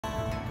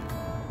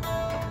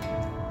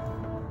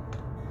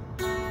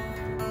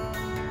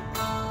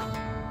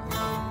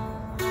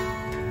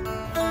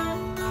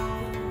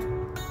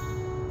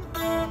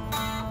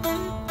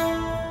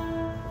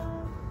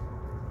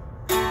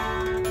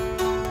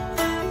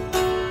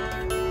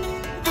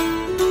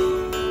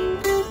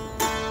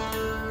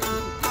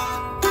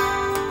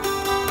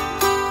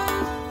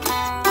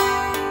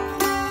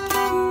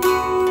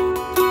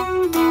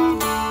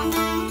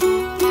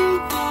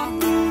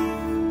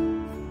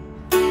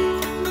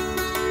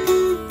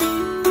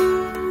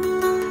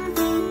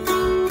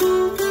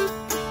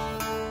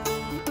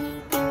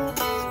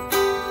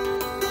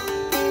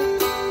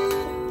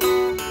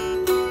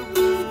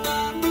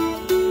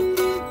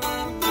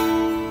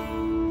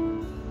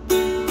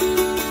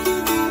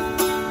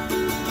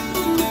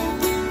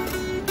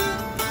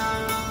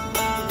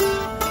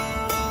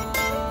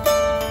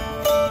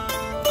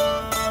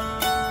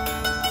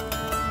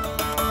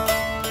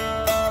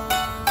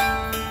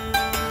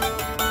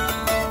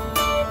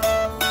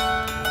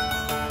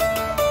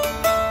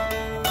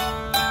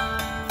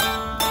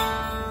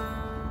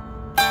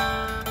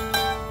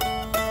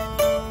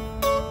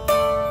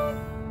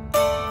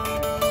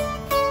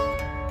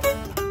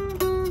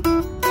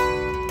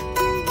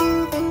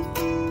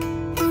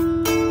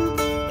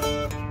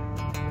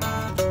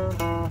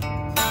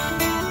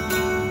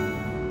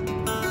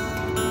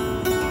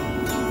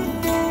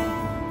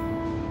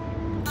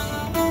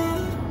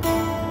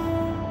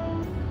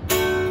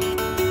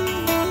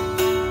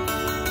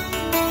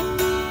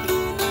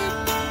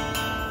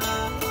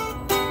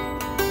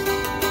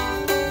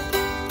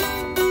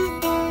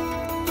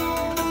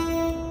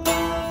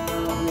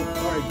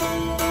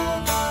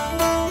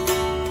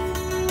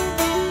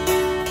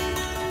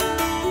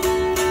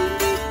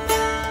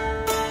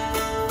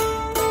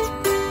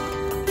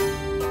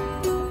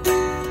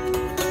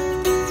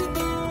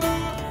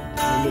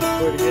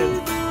it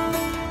again.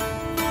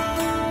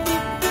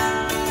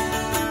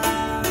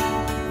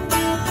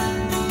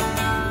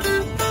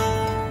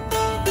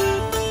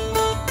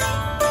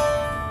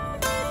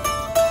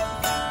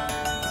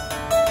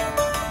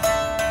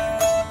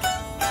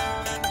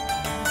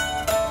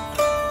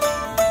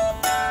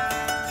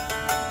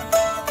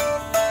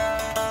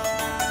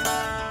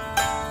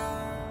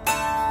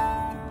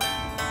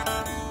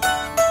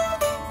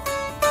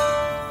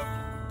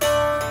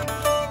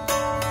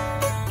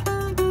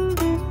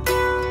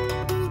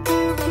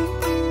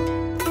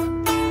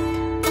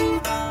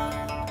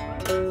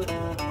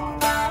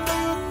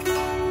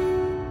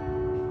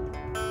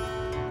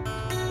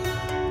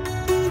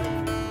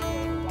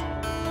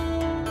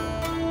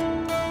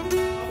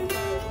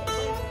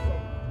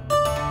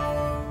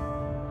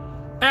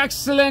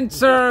 Excellent,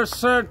 sir.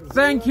 Sir,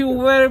 thank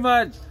you very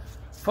much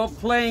for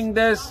playing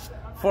this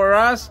for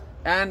us.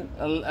 And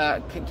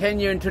can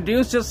you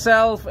introduce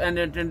yourself and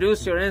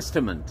introduce your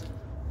instrument?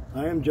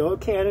 I am Joe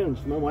Cannon.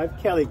 It's my wife,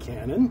 Kelly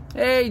Cannon.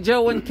 Hey,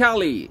 Joe and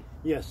Kelly.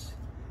 Yes.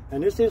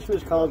 And this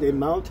instrument is called a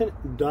mountain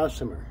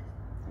dulcimer.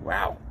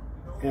 Wow.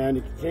 And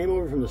it came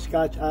over from the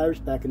Scotch-Irish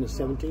back in the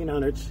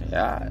 1700s.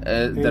 Yeah,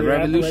 the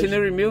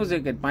revolutionary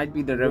music. It might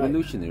be the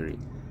revolutionary.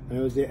 Right. And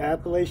it was the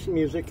Appalachian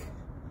music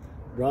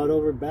brought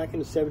over back in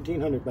the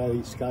 1700s by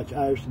the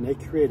Scotch-Irish, and they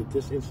created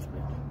this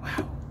instrument.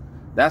 Wow.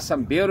 That's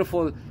some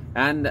beautiful,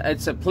 and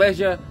it's a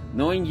pleasure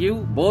knowing you,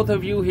 both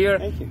of you here.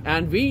 Thank you.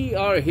 And we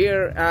are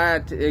here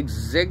at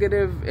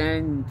Executive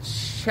in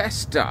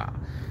Chester.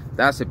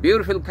 That's a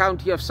beautiful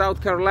county of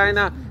South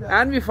Carolina,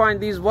 and we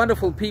find these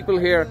wonderful people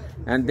here,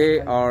 and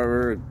they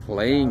are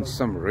playing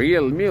some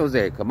real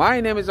music. My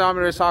name is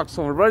Amir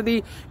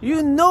Saxon-Worthy.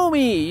 You know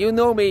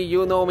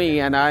me,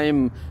 and I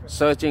am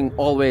searching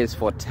always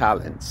for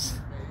talents.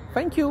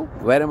 Thank you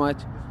very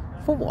much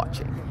for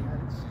watching.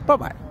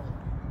 Bye-bye.